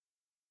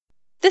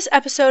This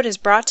episode is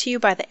brought to you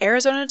by the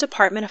Arizona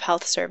Department of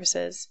Health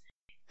Services.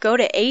 Go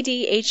to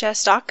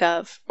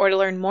adhs.gov, or to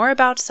learn more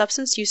about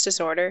substance use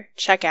disorder,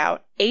 check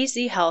out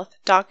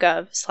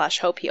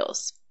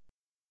azhealth.gov/hopeheals.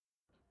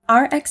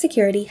 RX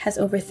Security has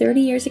over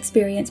 30 years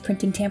experience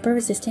printing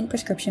tamper-resistant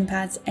prescription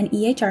pads and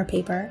EHR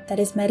paper that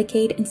is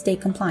Medicaid and state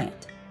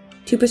compliant.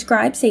 To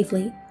prescribe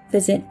safely,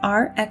 visit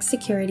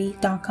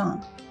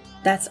rxsecurity.com.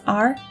 That's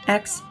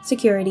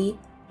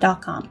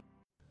rxsecurity.com.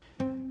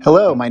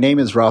 Hello, my name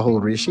is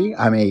Rahul Rishi.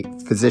 I'm a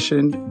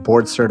physician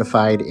board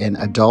certified in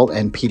adult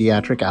and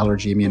pediatric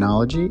allergy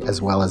immunology,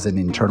 as well as in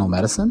internal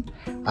medicine.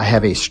 I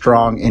have a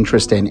strong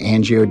interest in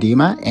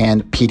angioedema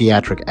and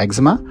pediatric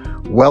eczema.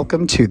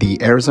 Welcome to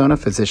the Arizona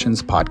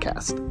Physicians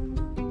Podcast.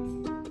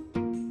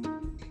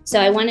 So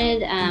I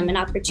wanted an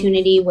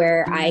opportunity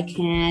where I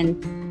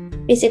can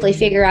basically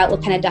figure out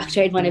what kind of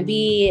doctor I'd want to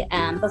be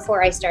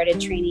before I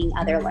started training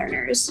other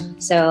learners.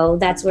 So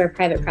that's where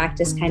private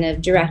practice kind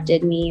of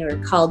directed me, or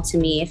called to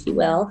me, if you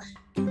will.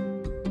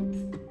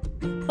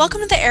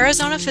 Welcome to the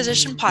Arizona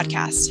Physician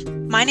Podcast.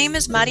 My name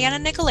is Mariana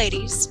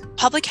Nicolaides,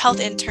 public health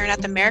intern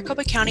at the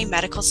Maricopa County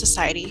Medical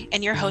Society,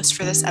 and your host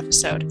for this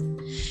episode.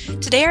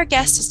 Today our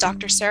guest is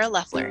Dr. Sarah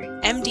Leffler,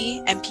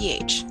 MD,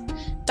 MPH.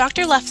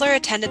 Dr. Leffler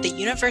attended the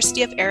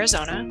University of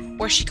Arizona,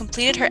 where she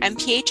completed her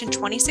MPH in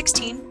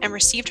 2016 and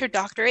received her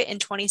doctorate in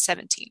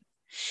 2017.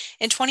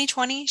 In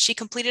 2020, she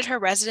completed her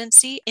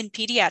residency in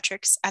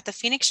pediatrics at the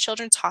Phoenix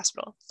Children's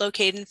Hospital,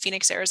 located in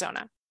Phoenix,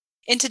 Arizona.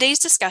 In today's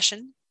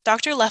discussion,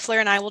 Dr. Leffler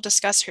and I will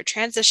discuss her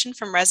transition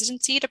from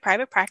residency to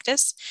private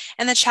practice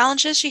and the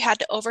challenges she had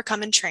to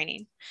overcome in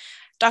training.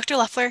 Dr.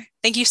 Leffler,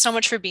 thank you so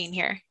much for being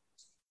here.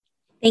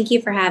 Thank you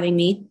for having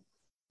me.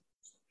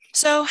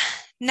 So,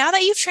 now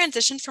that you've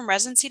transitioned from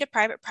residency to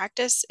private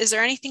practice, is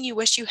there anything you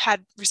wish you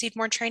had received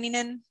more training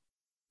in?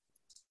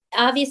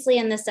 Obviously,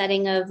 in the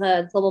setting of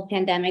a global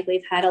pandemic,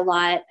 we've had a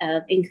lot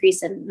of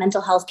increase in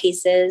mental health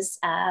cases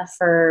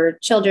for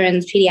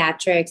children's,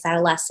 pediatrics,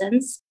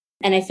 adolescents.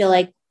 And I feel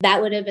like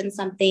that would have been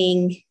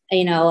something,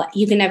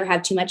 you can never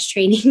have too much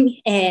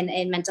training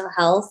in mental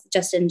health,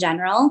 just in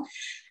general.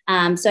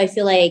 So I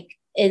feel like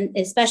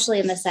especially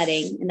in the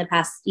setting in the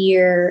past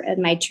year of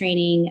my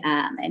training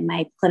and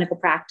my clinical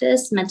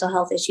practice, mental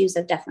health issues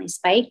have definitely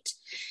spiked.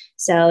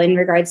 So in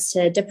regards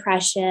to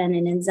depression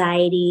and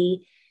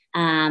anxiety,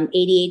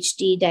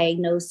 ADHD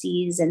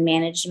diagnoses and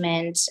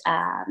management.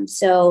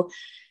 So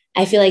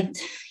I feel like,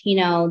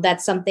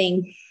 that's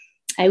something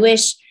I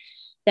wish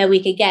that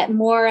we could get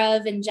more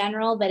of in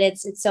general, but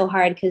it's so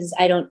hard because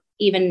I don't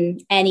even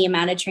any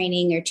amount of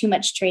training or too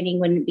much training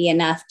wouldn't be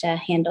enough to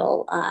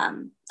handle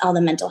all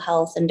the mental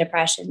health and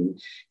depression,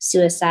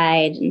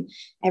 suicide, and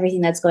everything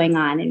that's going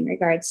on in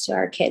regards to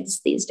our kids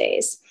these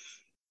days.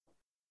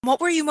 What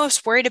were you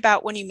most worried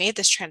about when you made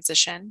this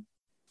transition?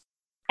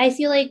 I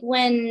feel like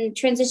when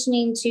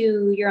transitioning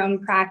to your own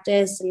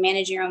practice and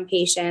manage your own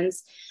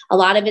patients, a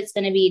lot of it's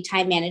going to be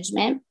time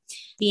management,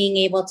 being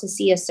able to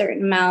see a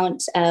certain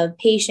amount of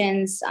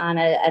patients on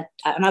a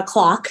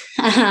clock,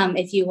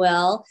 if you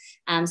will,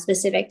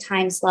 specific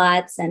time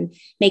slots, and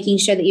making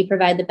sure that you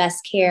provide the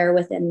best care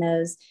within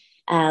those,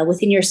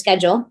 within your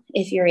schedule,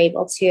 if you're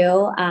able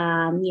to,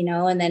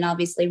 and then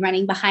obviously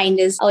running behind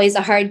is always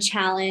a hard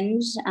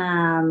challenge,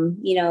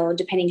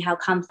 depending how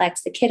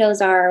complex the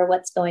kiddos are,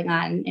 what's going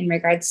on in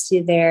regards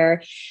to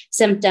their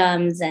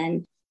symptoms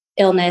and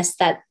illness,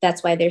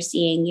 that's why they're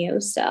seeing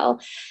you. So,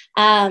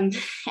 and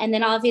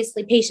then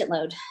obviously patient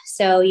load.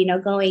 So,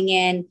 going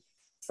in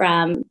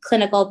from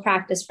clinical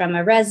practice from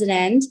a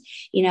resident,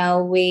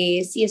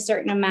 we see a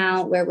certain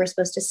amount where we're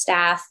supposed to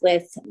staff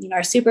with,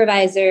 our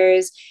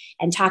supervisors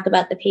and talk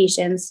about the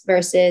patients,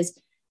 versus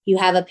you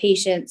have a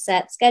patient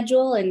set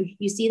schedule and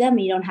you see them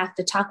and you don't have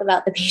to talk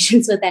about the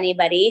patients with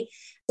anybody.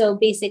 So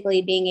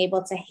basically being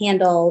able to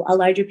handle a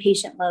larger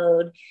patient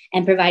load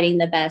and providing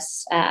the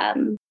best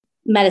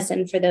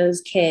medicine for those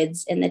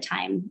kids in the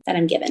time that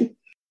I'm given.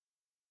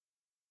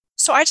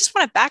 So I just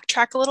want to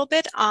backtrack a little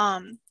bit.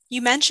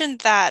 You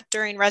mentioned that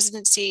during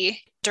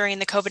residency, during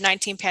the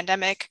COVID-19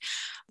 pandemic,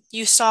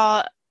 you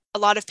saw a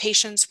lot of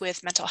patients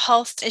with mental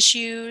health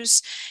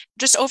issues.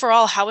 Just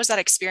overall, how was that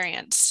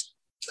experience?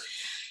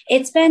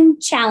 It's been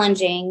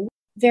challenging,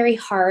 very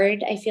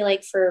hard, I feel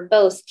like, for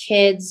both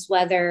kids,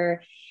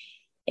 whether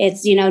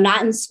it's,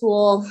 not in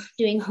school,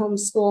 doing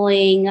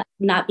homeschooling,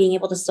 not being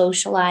able to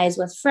socialize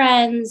with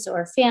friends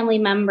or family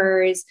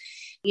members.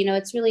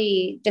 It's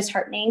really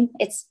disheartening.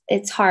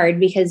 It's hard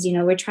because,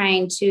 we're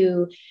trying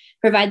to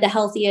provide the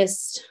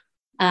healthiest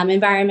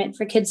environment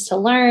for kids to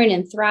learn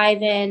and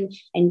thrive in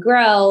and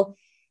grow.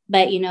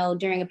 But,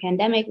 during a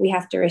pandemic, we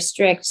have to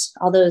restrict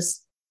all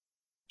those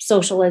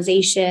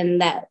socialization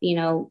that,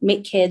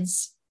 make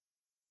kids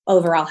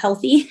overall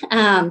healthy.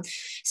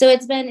 So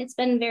it's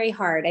been very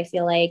hard, I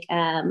feel like,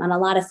 on a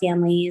lot of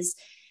families,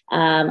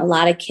 a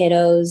lot of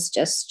kiddos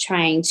just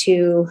trying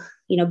to,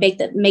 make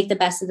the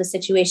best of the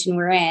situation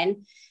we're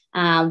in,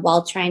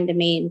 while trying to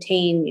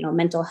maintain,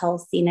 mental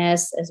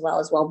healthiness as well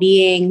as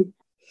well-being.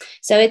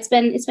 So it's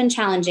been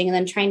challenging, and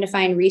then trying to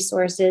find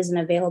resources and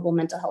available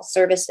mental health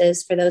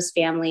services for those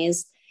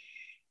families.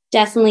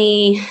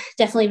 Definitely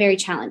very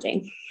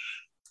challenging.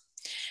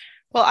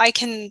 Well, I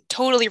can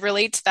totally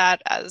relate to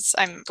that as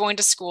I'm going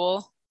to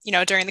school,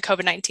 during the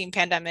COVID-19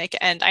 pandemic.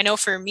 And I know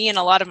for me and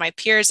a lot of my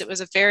peers, it was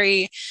a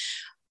very,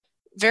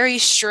 very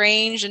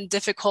strange and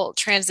difficult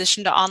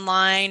transition to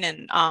online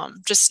and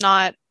just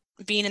not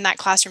being in that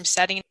classroom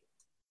setting.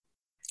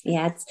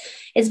 Yeah,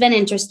 it's been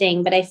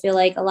interesting, but I feel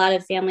like a lot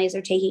of families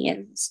are taking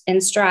it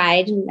in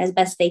stride as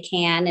best they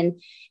can.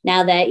 And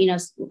now that,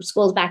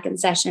 school's back in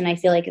session, I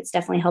feel like it's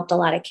definitely helped a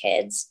lot of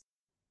kids.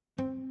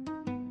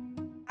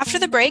 After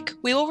the break,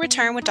 we will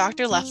return with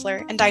Dr.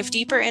 Leffler and dive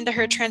deeper into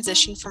her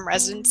transition from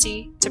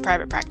residency to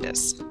private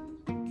practice.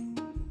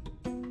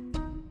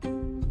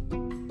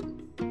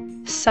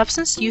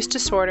 Substance use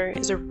disorder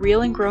is a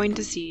real and growing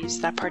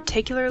disease that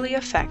particularly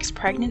affects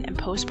pregnant and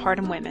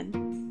postpartum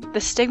women. The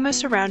stigma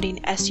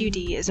surrounding SUD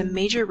is a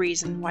major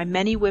reason why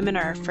many women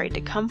are afraid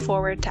to come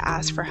forward to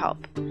ask for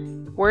help.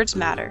 Words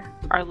matter.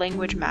 Our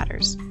language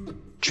matters.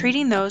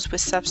 Treating those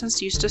with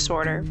substance use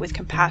disorder with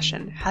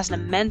compassion has an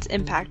immense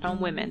impact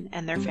on women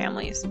and their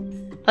families.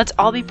 Let's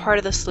all be part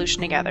of the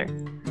solution together.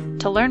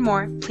 To learn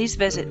more, please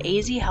visit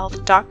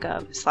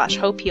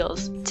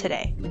azhealth.gov/hopeheals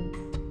today.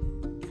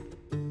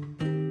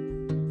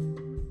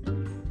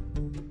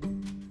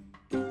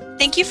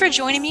 Thank you for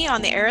joining me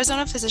on the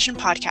Arizona Physician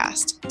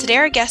Podcast. Today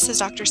our guest is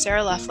Dr.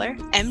 Sarah Leffler,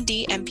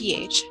 MD,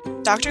 MPH.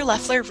 Dr.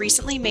 Leffler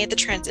recently made the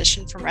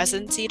transition from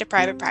residency to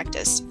private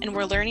practice, and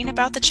we're learning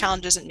about the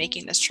challenges in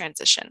making this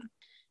transition.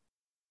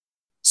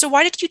 So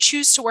why did you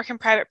choose to work in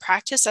private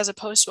practice as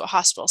opposed to a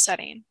hospital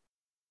setting?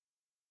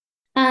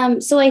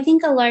 So I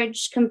think a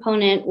large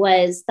component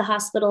was the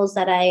hospitals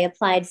that I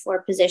applied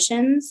for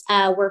positions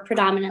were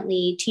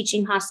predominantly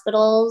teaching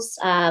hospitals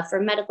for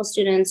medical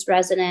students,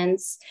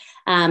 residents,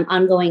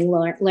 ongoing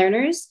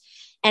learners.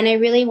 And I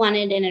really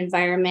wanted an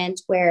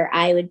environment where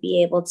I would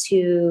be able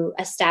to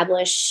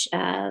establish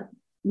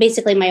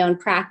basically my own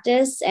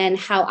practice and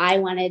how I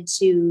wanted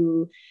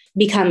to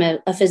become a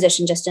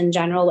physician just in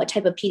general, what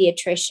type of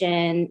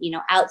pediatrician,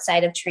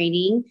 outside of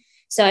training.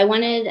 So I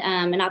wanted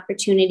an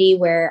opportunity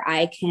where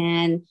I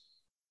can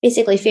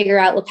basically figure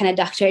out what kind of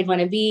doctor I'd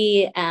want to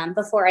be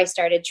before I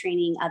started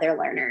training other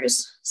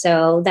learners.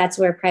 So that's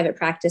where private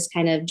practice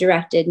kind of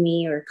directed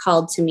me or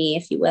called to me,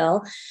 if you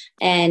will.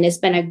 And it's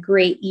been a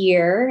great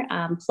year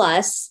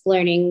plus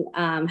learning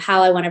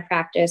how I want to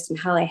practice and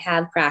how I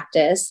have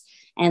practice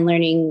and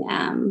learning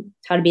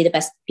how to be the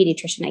best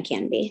pediatrician I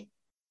can be.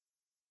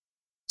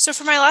 So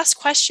for my last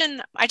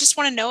question, I just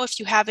want to know if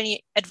you have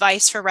any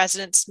advice for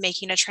residents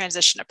making a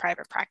transition to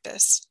private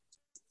practice.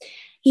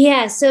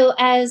 Yeah, so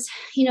as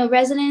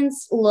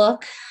residents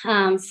look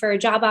for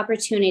job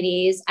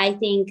opportunities, I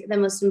think the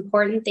most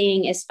important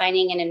thing is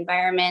finding an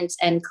environment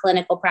and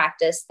clinical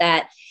practice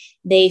that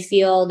they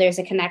feel there's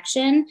a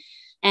connection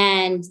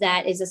and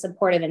that is a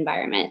supportive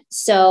environment.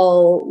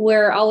 So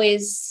we're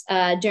always,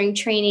 during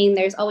training,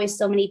 there's always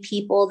so many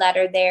people that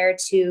are there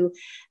to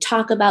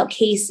talk about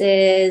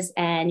cases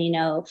and,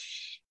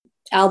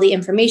 all the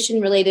information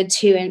related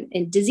to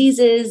and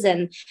diseases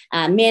and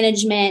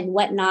management and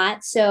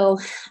whatnot. So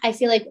I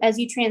feel like as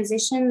you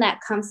transition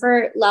that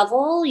comfort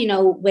level,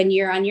 when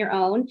you're on your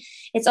own,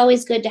 it's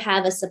always good to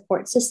have a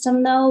support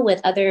system though with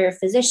other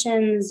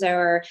physicians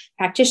or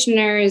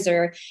practitioners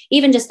or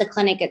even just the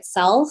clinic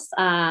itself,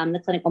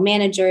 the clinical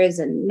managers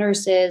and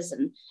nurses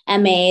and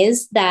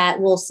MAs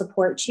that will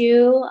support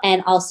you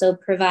and also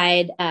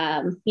provide,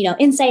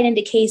 insight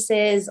into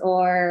cases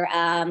or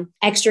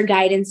extra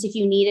guidance if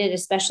you need it,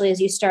 especially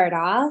as you start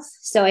off.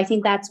 So I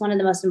think that's one of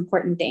the most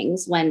important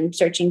things when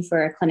searching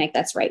for a clinic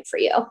that's right for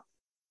you.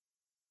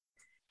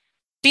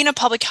 Being a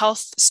public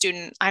health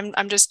student,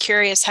 I'm just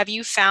curious, have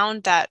you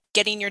found that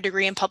getting your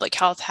degree in public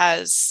health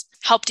has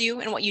helped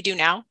you in what you do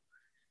now?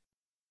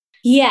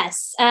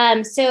 Yes.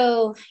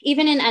 So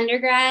even in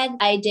undergrad,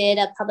 I did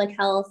a public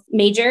health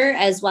major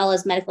as well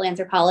as medical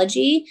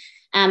anthropology.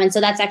 And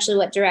so that's actually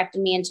what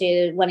directed me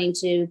into wanting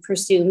to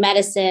pursue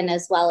medicine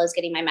as well as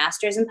getting my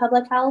master's in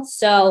public health.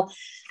 So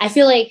I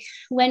feel like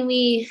when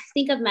we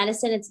think of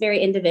medicine, it's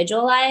very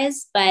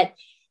individualized, but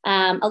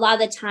a lot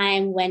of the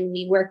time when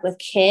we work with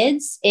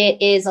kids,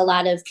 it is a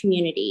lot of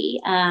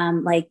community,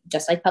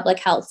 just like public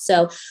health.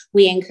 So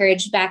we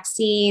encourage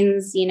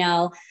vaccines,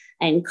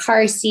 and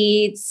car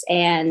seats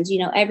and,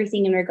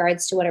 everything in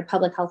regards to what are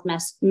public health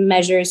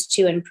measures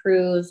to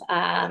improve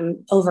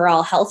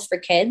overall health for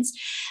kids.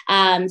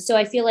 So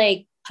I feel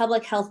like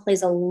public health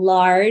plays a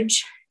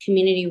large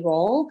community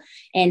role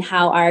in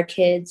how our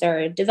kids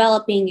are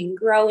developing and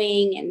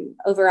growing and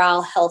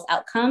overall health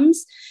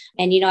outcomes.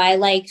 And, I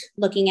like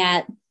looking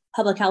at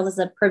public health as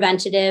a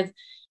preventative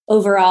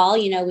overall.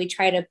 We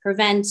try to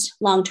prevent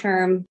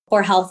long-term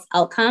poor health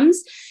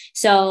outcomes.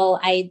 So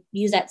I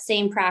use that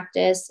same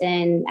practice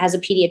and as a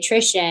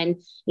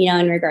pediatrician,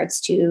 in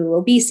regards to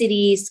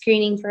obesity,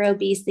 screening for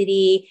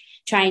obesity,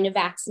 trying to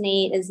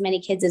vaccinate as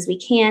many kids as we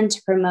can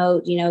to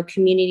promote,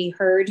 community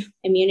herd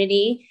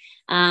immunity.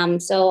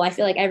 So I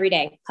feel like every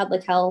day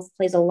public health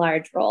plays a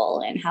large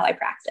role in how I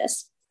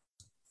practice.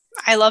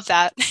 I love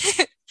that.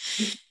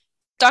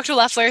 Dr.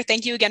 Leffler,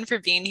 thank you again for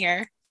being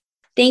here.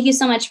 Thank you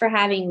so much for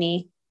having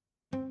me.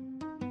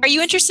 Are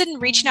you interested in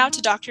reaching out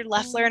to Dr.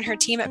 Leffler and her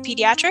team at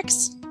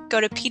Pediatrix?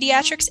 Go to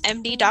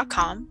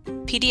pediatricsmd.com,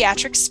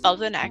 pediatrics spelled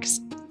with an X,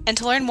 and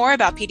to learn more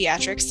about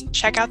Pediatrix,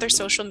 check out their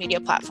social media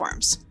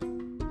platforms.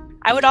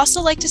 I would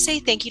also like to say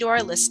thank you to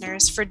our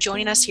listeners for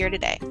joining us here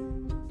today.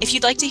 If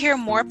you'd like to hear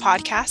more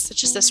podcasts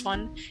such as this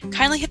one,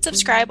 kindly hit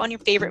subscribe on your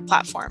favorite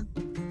platform.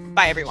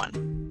 Bye,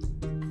 everyone.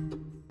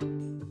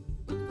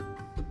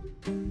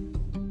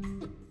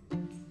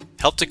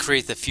 Help to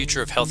create the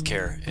future of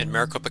healthcare in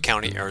Maricopa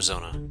County,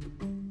 Arizona.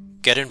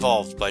 Get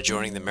involved by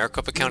joining the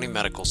Maricopa County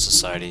Medical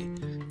Society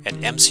at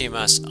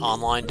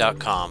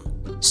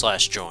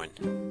mcmsonline.com/join.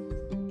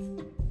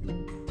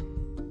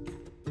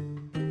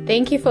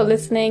 Thank you for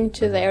listening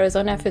to the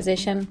Arizona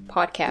Physician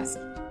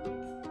Podcast.